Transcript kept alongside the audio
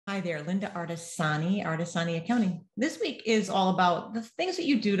Hi there, Linda Artisani, Artisani Accounting. This week is all about the things that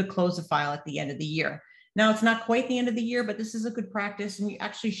you do to close a file at the end of the year. Now, it's not quite the end of the year, but this is a good practice, and you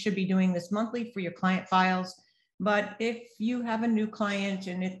actually should be doing this monthly for your client files. But if you have a new client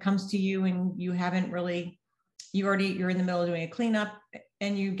and it comes to you and you haven't really, you're in the middle of doing a cleanup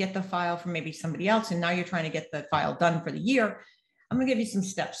and you get the file from maybe somebody else, and now you're trying to get the file done for the year, I'm going to give you some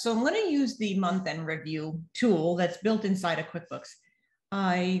steps. So I'm going to use the month-end review tool that's built inside of QuickBooks.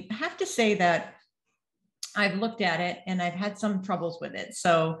 I have to say that I've looked at it and I've had some troubles with it.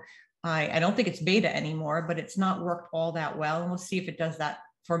 So I don't think it's beta anymore, but it's not worked all that well. And we'll see if it does that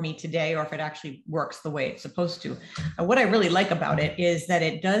for me today or if it actually works the way it's supposed to. And what I really like about it is that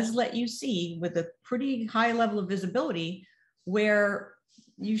it does let you see with a pretty high level of visibility where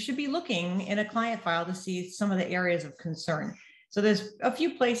you should be looking in a client file to see some of the areas of concern. So there's a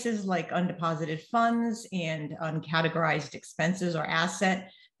few places like undeposited funds and uncategorized expenses or asset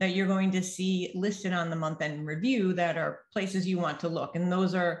that you're going to see listed on the month-end review that are places you want to look. And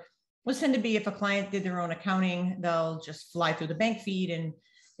those tend to be, if a client did their own accounting, they'll just fly through the bank feed and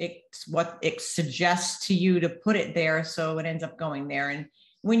it's what it suggests to you to put it there. So it ends up going there. And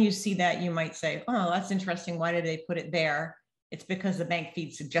when you see that, you might say, oh, that's interesting. Why did they put it there? It's because the bank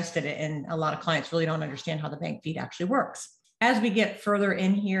feed suggested it. And a lot of clients really don't understand how the bank feed actually works. As we get further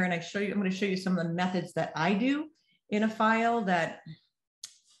in here, and I'm going to show you some of the methods that I do in a file that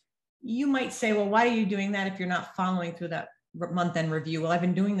you might say, well, why are you doing that if you're not following through that month-end review? Well, I've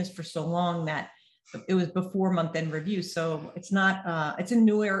been doing this for so long that it was before month-end review. So it's not, it's a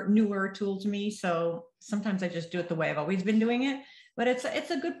newer tool to me. So sometimes I just do it the way I've always been doing it, but it's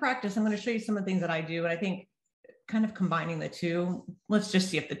a good practice. I'm going to show you some of the things that I do. And I think kind of combining the two, let's just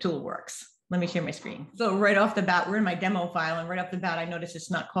see if the tool works. Let me share my screen. So right off the bat, we're in my demo file, and right off the bat, I noticed it's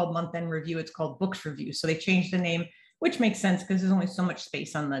not called month-end review, it's called books review. So they changed the name, which makes sense because there's only so much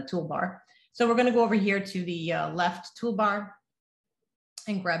space on the toolbar. So we're gonna go over here to the left toolbar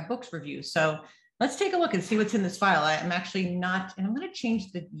and grab books review. So let's take a look and see what's in this file. I'm actually not, and I'm gonna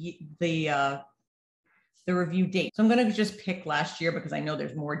change the review date. So I'm gonna just pick last year because I know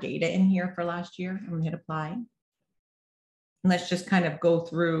there's more data in here for last year. I'm gonna hit apply. And let's just kind of go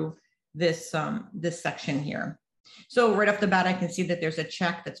through this section here. So right off the bat, I can see that there's a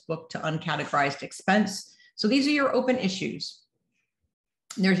check that's booked to uncategorized expense. So these are your open issues.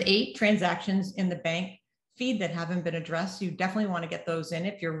 There's 8 transactions in the bank feed that haven't been addressed. You definitely want to get those in.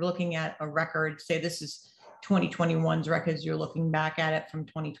 If you're looking at a record, say this is 2021's records, you're looking back at it from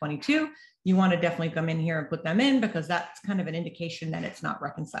 2022, you want to definitely come in here and put them in because that's kind of an indication that it's not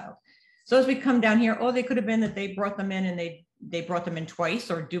reconciled. So as we come down here, oh, they could have been that they brought them in and they brought them in twice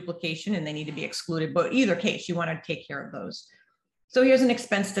or duplication and they need to be excluded. But either case, you want to take care of those. So here's an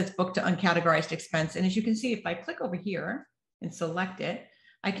expense that's booked to uncategorized expense. And as you can see, if I click over here and select it,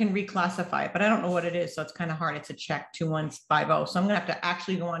 I can reclassify it, but I don't know what it is. So it's kind of hard. It's a check 2150. So I'm going to have to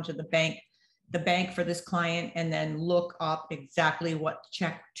actually go onto the bank for this client and then look up exactly what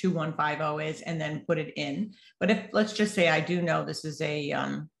check 2150 is and then put it in. But if, let's just say I do know this is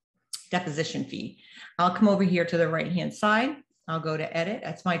a deposition fee. I'll come over here to the right-hand side. I'll go to edit.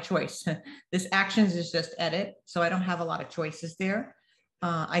 That's my choice. This actions is just edit. So I don't have a lot of choices there.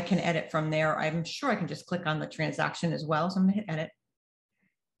 I can edit from there. I'm sure I can just click on the transaction as well. So I'm gonna hit edit.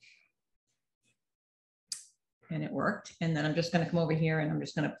 And it worked. And then I'm just gonna come over here and I'm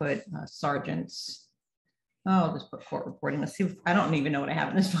just gonna put sergeants. Oh, I'll just put court reporting. Let's see if, I don't even know what I have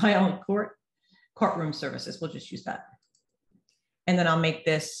in this file. Courtroom services. We'll just use that. And then I'll make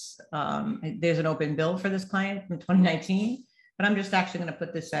this, there's an open bill for this client from 2019, but I'm just actually going to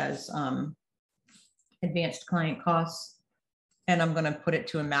put this as advanced client costs. And I'm going to put it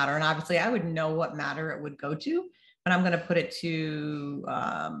to a matter. And obviously I would know what matter it would go to, but I'm going to put it to,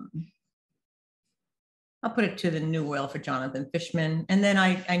 I'll put it to the new will for Jonathan Fishman. And then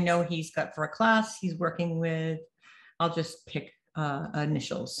I know he's got for a class he's working with, I'll just pick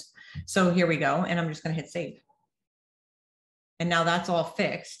initials. So here we go. And I'm just going to hit save. And now that's all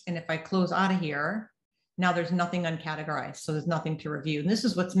fixed. And if I close out of here, now there's nothing uncategorized. So there's nothing to review. And this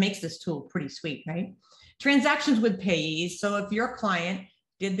is what makes this tool pretty sweet, right? Transactions with payees. So if your client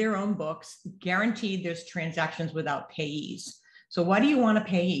did their own books, guaranteed there's transactions without payees. So why do you want a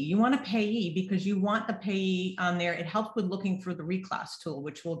payee? You want a payee because you want the payee on there. It helps with looking through the reclass tool,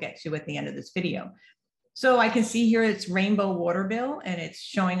 which we'll get to at the end of this video. So I can see here it's rainbow water bill and it's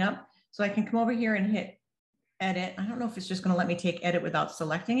showing up. So I can come over here and hit edit. I don't know if it's just going to let me take edit without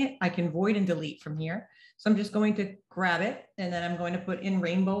selecting it. I can void and delete from here. So I'm just going to grab it and then I'm going to put in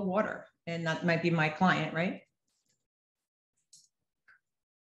rainbow water and that might be my client, right?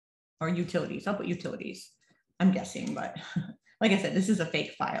 Or utilities. I'll put utilities. I'm guessing, but like I said, this is a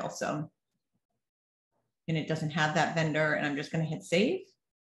fake file. So, and it doesn't have that vendor, and I'm just going to hit save.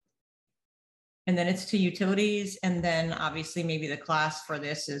 And then it's to utilities. And then obviously maybe the class for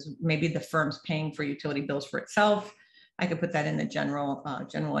this is maybe the firm's paying for utility bills for itself. I could put that in the general and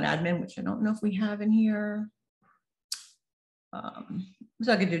admin, which I don't know if we have in here.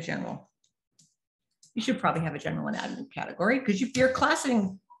 So I could do general. You should probably have a general and admin category, because if you're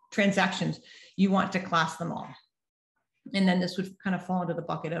classing transactions, you want to class them all. And then this would kind of fall into the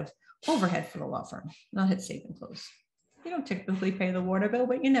bucket of overhead for the law firm. I'll hit save and close. You don't typically pay the water bill,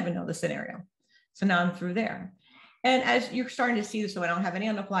 but you never know the scenario. So now I'm through there. And as you're starting to see this, so I don't have any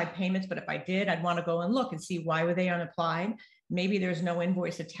unapplied payments, but if I did, I'd want to go and look and see why were they unapplied. Maybe there's no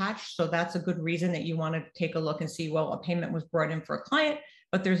invoice attached. So that's a good reason that you want to take a look and see, well, a payment was brought in for a client,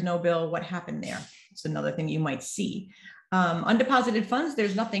 but there's no bill. What happened there? It's another thing you might see. Undeposited funds,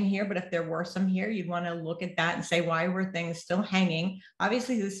 there's nothing here, but if there were some here, you'd want to look at that and say, why were things still hanging?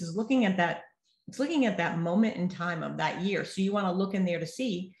 Obviously, this is looking at that. It's looking at that moment in time of that year. So you want to look in there to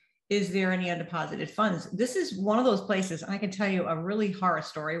see, is there any undeposited funds? This is one of those places, I can tell you a really horror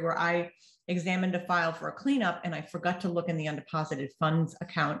story where I examined a file for a cleanup and I forgot to look in the undeposited funds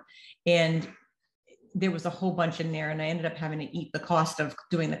account. And there was a whole bunch in there, and I ended up having to eat the cost of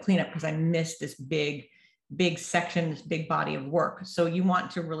doing the cleanup because I missed this big section, this big body of work. So you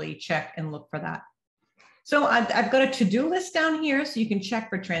want to really check and look for that. So I've got a to-do list down here, so you can check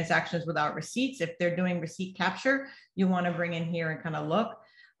for transactions without receipts. If they're doing receipt capture, you want to bring in here and kind of look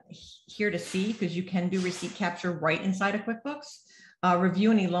here to see, because you can do receipt capture right inside of QuickBooks.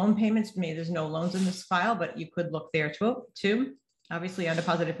 Review any loan payments. Maybe there's no loans in this file, but you could look there too. Obviously,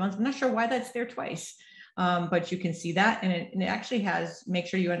 undeposited funds. I'm not sure why that's there twice, but you can see that. And it actually has, make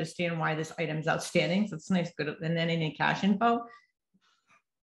sure you understand why this item's outstanding. So it's nice, good. And then any cash info.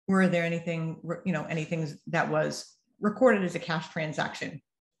 Were there anything, anything that was recorded as a cash transaction?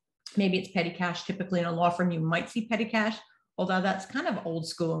 Maybe it's petty cash. Typically in a law firm, you might see petty cash, although that's kind of old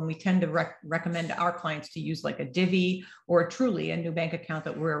school, and we tend to recommend our clients to use like a divvy or truly a new bank account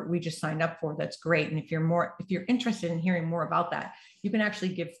that we just signed up for. That's great. And if you're interested in hearing more about that, you can actually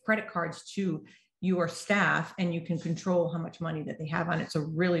give credit cards to your staff and you can control how much money that they have on it. It's a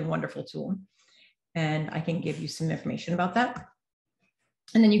really wonderful tool. And I can give you some information about that.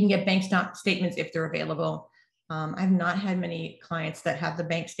 And then you can get bank statements if they're available. I've not had many clients that have the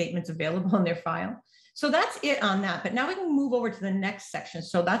bank statements available in their file. So that's it on that. But now we can move over to the next section.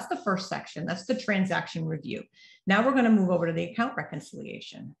 So that's the first section. That's the transaction review. Now we're going to move over to the account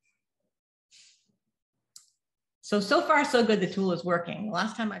reconciliation. So far, so good. The tool is working.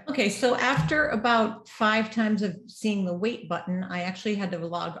 Last time okay, so after about 5 times of seeing the wait button, I actually had to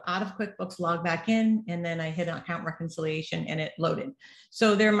log out of QuickBooks, log back in, and then I hit account reconciliation and it loaded.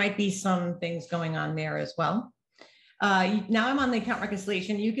 So there might be some things going on there as well. Now I'm on the account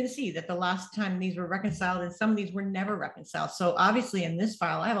reconciliation. You can see that the last time these were reconciled and some of these were never reconciled. So obviously in this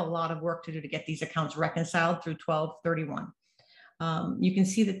file, I have a lot of work to do to get these accounts reconciled through 12/31. You can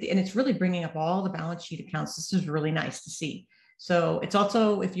see that, and it's really bringing up all the balance sheet accounts. This is really nice to see. So it's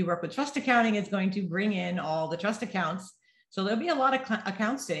also, if you work with trust accounting, it's going to bring in all the trust accounts. So there'll be a lot of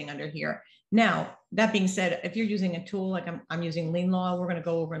accounts sitting under here. Now, that being said, if you're using a tool like I'm using Lien Law, we're going to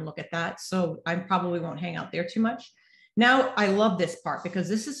go over and look at that. So I probably won't hang out there too much. Now, I love this part because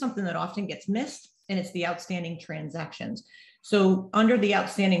this is something that often gets missed, and it's the outstanding transactions. So under the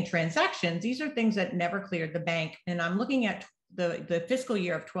outstanding transactions, these are things that never cleared the bank. And I'm looking at the fiscal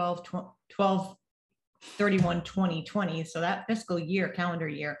year of 12/31/2020. So that fiscal year, calendar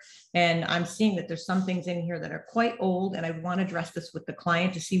year. And I'm seeing that there's some things in here that are quite old. And I want to address this with the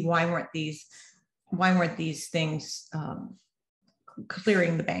client to see why weren't these things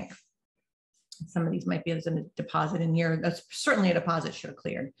clearing the bank. Some of these might be as a deposit in here. That's certainly a deposit should have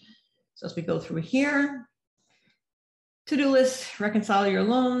cleared. So as we go through here, to-do list, reconcile your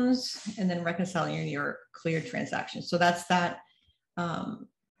loans, and then reconcile your cleared transactions. So that's that.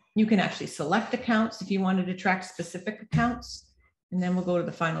 You can actually select accounts if you wanted to track specific accounts. And then we'll go to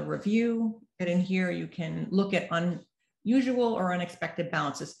the final review. And in here, you can look at unusual or unexpected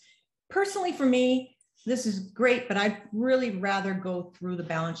balances. Personally, for me, this is great, but I'd really rather go through the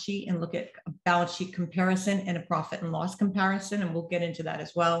balance sheet and look at a balance sheet comparison and a profit and loss comparison. And we'll get into that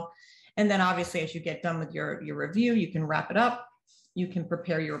as well. And then obviously, as you get done with your review, you can wrap it up. You can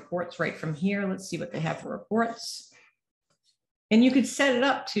prepare your reports right from here. Let's see what they have for reports. And you could set it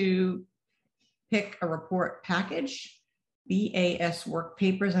up to pick a report package, BAS work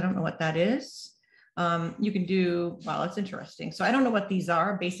papers. I don't know what that is. You can do, wow, that's interesting. So I don't know what these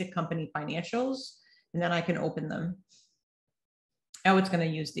are, basic company financials, and then I can open them. Oh, it's going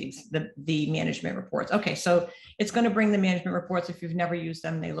to use the management reports. Okay, so it's going to bring the management reports. If you've never used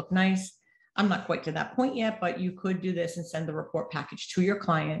them, they look nice. I'm not quite to that point yet, but you could do this and send the report package to your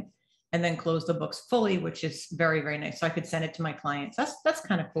client and then close the books fully, which is very, very nice. So I could send it to my clients. That's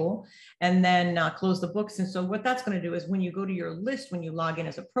kind of cool. And then close the books. And so what that's going to do is when you go to your list, when you log in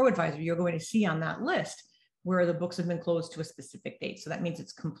as a pro advisor, you're going to see on that list where the books have been closed to a specific date. So that means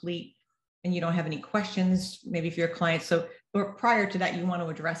it's complete and you don't have any questions, maybe for your clients. So or prior to that, you want to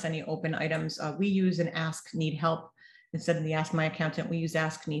address any open items. We use an Ask Need Help instead of the Ask My Accountant. We use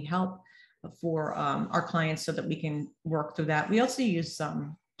Ask Need Help for our clients so that we can work through that. We also use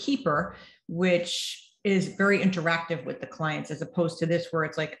Keeper, which is very interactive with the clients, as opposed to this where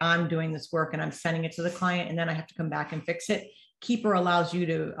it's like I'm doing this work and I'm sending it to the client and then I have to come back and fix it. Keeper allows you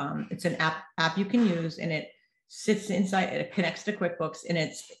to, it's an app you can use, and it sits inside, it connects to QuickBooks, and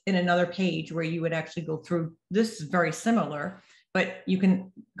it's in another page where you would actually go through. This is very similar, but you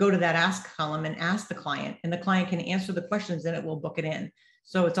can go to that ask column and ask the client, and the client can answer the questions and it will book it in.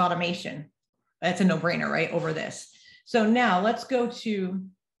 So it's automation. That's a no-brainer, right, over this. So now let's go to,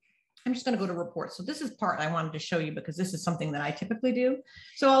 I'm just going to go to reports. So this is part I wanted to show you because this is something that I typically do.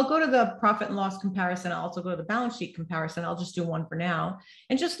 So I'll go to the profit and loss comparison. I'll also go to the balance sheet comparison. I'll just do one for now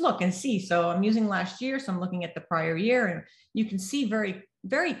and just look and see. So I'm using last year. So I'm looking at the prior year, and you can see very,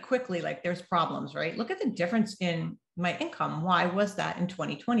 very quickly, like there's problems, right? Look at the difference in my income. Why was that in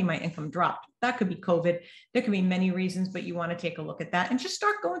 2020? My income dropped. That could be COVID. There could be many reasons, but you want to take a look at that and just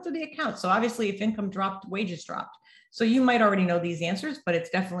start going through the account. So obviously if income dropped, wages dropped. So you might already know these answers, but it's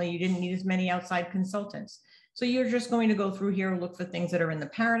definitely, you didn't need as many outside consultants. So you're just going to go through here, look for things that are in the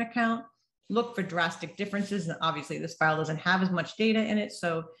parent account, look for drastic differences. And obviously this file doesn't have as much data in it.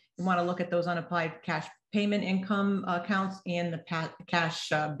 So you want to look at those unapplied cash payment income accounts and the cash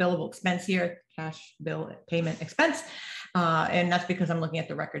billable expense here, cash bill payment expense. And that's because I'm looking at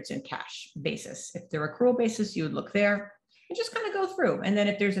the records in cash basis. If they're accrual basis, you would look there and just kind of go through. And then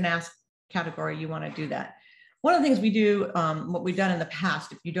if there's an ask category, you want to do that. One of the things we do, what we've done in the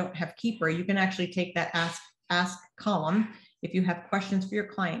past, if you don't have Keeper, you can actually take that ask column. If you have questions for your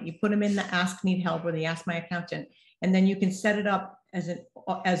client, you put them in the Ask Need Help or the Ask My Accountant, and then you can set it up as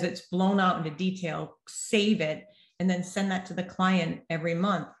it's blown out into detail, save it, and then send that to the client every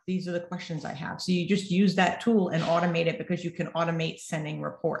month. These are the questions I have. So you just use that tool and automate it because you can automate sending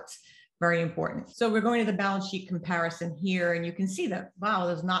reports. Very important. So we're going to the balance sheet comparison here, and you can see that, wow,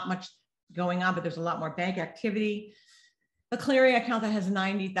 there's not much going on, but there's a lot more bank activity. A clearing account that has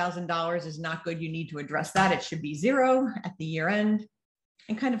 $90,000 is not good. You need to address that. It should be zero at the year end,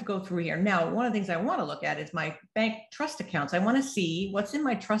 and kind of go through here. Now, one of the things I want to look at is my bank trust accounts. I want to see what's in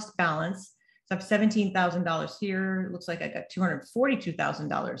my trust balance. So I have $17,000 here. It looks like I got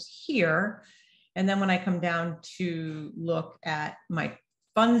 $242,000 here. And then when I come down to look at my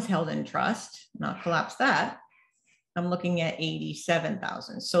funds held in trust, and I'll collapse that, I'm looking at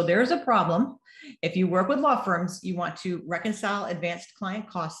 87,000. So there's a problem. If you work with law firms, you want to reconcile advanced client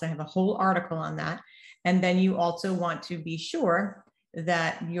costs. I have a whole article on that. And then you also want to be sure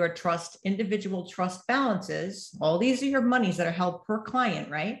that your individual trust balances, all these are your monies that are held per client,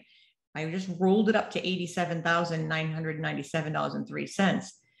 right? I just rolled it up to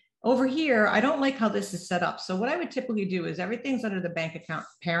 $87,997.03. Over here, I don't like how this is set up. So what I would typically do is everything's under the bank account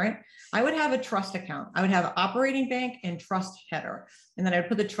parent. I would have a trust account. I would have an operating bank and trust header. And then I'd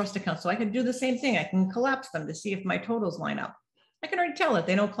put the trust account. So I could do the same thing. I can collapse them to see if my totals line up. I can already tell that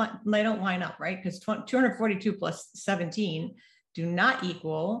they don't line up, right? Because 242 plus 17 do not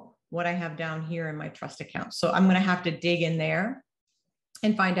equal what I have down here in my trust account. So I'm going to have to dig in there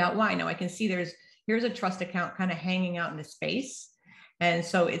and find out why. Now I can see here's a trust account kind of hanging out in the space. And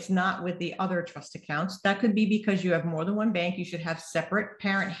so it's not with the other trust accounts. That could be because you have more than one bank. You should have separate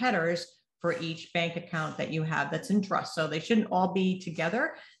parent headers for each bank account that you have that's in trust. So they shouldn't all be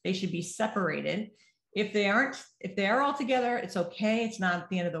together. They should be separated. If they are all together, it's okay. It's not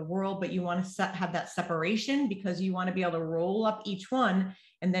the end of the world, but you want to have that separation because you want to be able to roll up each one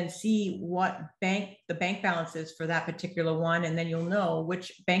and then see what the bank balance is for that particular one. And then you'll know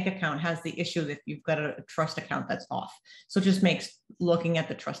which bank account has the issue if you've got a trust account that's off. So it just makes looking at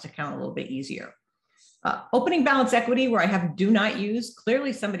the trust account a little bit easier. Opening balance equity, where I have do not use,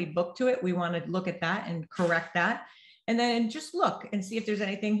 clearly somebody booked to it. We want to look at that and correct that. And then just look and see if there's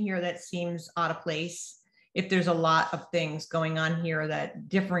anything here that seems out of place. If there's a lot of things going on here that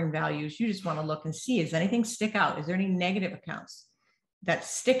differing values, you just want to look and see, is anything stick out? Is there any negative accounts that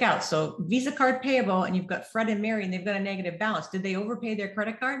stick out? So Visa card payable, and you've got Fred and Mary and they've got a negative balance. Did they overpay their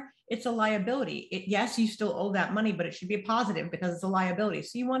credit card? It's a liability. Yes, you still owe that money, but it should be a positive because it's a liability.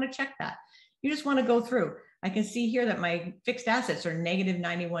 So you want to check that. You just want to go through. I can see here that my fixed assets are negative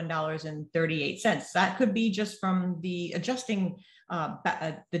 $91.38. That could be just from the adjusting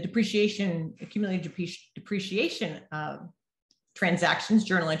the depreciation, accumulated depreciation transactions,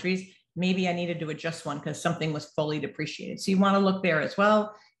 journal entries. Maybe I needed to adjust one because something was fully depreciated. So you want to look there as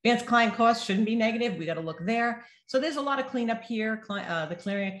well. Advanced client costs shouldn't be negative. We got to look there. So there's a lot of cleanup here. The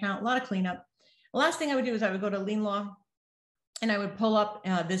clearing account, a lot of cleanup. The last thing I would do is I would go to lien law and I would pull up,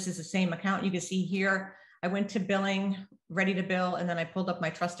 this is the same account. You can see here, I went to billing, ready to bill, and then I pulled up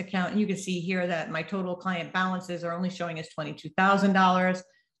my trust account. And you can see here that my total client balances are only showing as $22,000.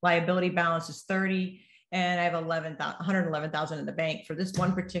 Liability balance is 30. And I have 111,000 in the bank for this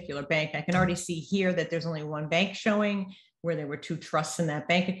one particular bank. I can already see here that there's only one bank showing where there were 2 trusts in that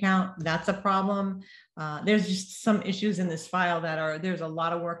bank account. That's a problem. There's just some issues in this file there's a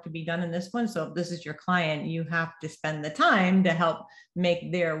lot of work to be done in this one. So if this is your client, you have to spend the time to help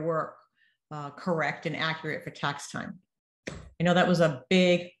make their work correct and accurate for tax time. I know that was a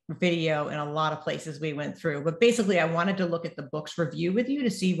big video in a lot of places we went through, but basically I wanted to look at the book's review with you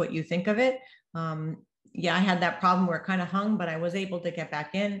to see what you think of it. Yeah, I had that problem where it kind of hung, but I was able to get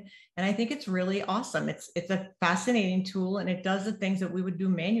back in. And I think it's really awesome. It's a fascinating tool and it does the things that we would do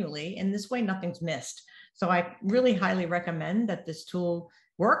manually. And this way nothing's missed. So I really highly recommend that this tool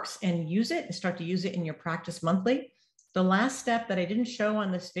works and use it and start to use it in your practice monthly. The last step that I didn't show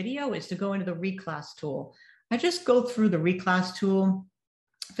on this video is to go into the reclass tool. I just go through the reclass tool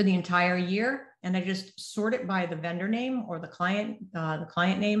for the entire year and I just sort it by the vendor name or the client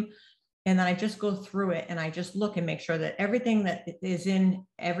name. And then I just go through it and I just look and make sure that everything that is in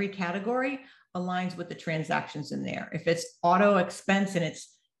every category aligns with the transactions in there. If it's auto expense and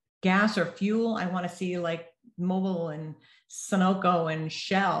it's gas or fuel, I want to see like Mobile and Sunoco and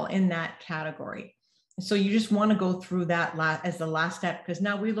Shell in that category. So you just want to go through that as the last step, because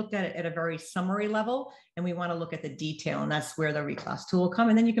now we looked at it at a very summary level and we want to look at the detail, and that's where the reclass tool will come,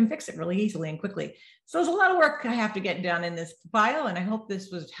 and then you can fix it really easily and quickly. So there's a lot of work I have to get done in this file, and I hope this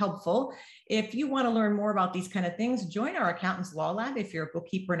was helpful. If you want to learn more about these kind of things, join our Accountants Law Lab. If you're a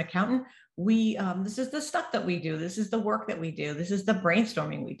bookkeeper and accountant, this is the stuff that we do. This is the work that we do. This is the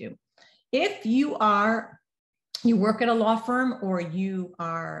brainstorming we do. If you work at a law firm or you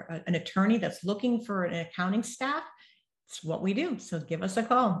are an attorney that's looking for an accounting staff, it's what we do. So give us a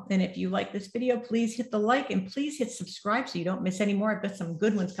call. And if you like this video, please hit the like and please hit subscribe so you don't miss any more. I've got some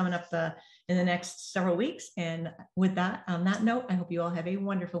good ones coming up in the next several weeks. And with that, on that note, I hope you all have a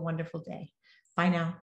wonderful, wonderful day. Bye now.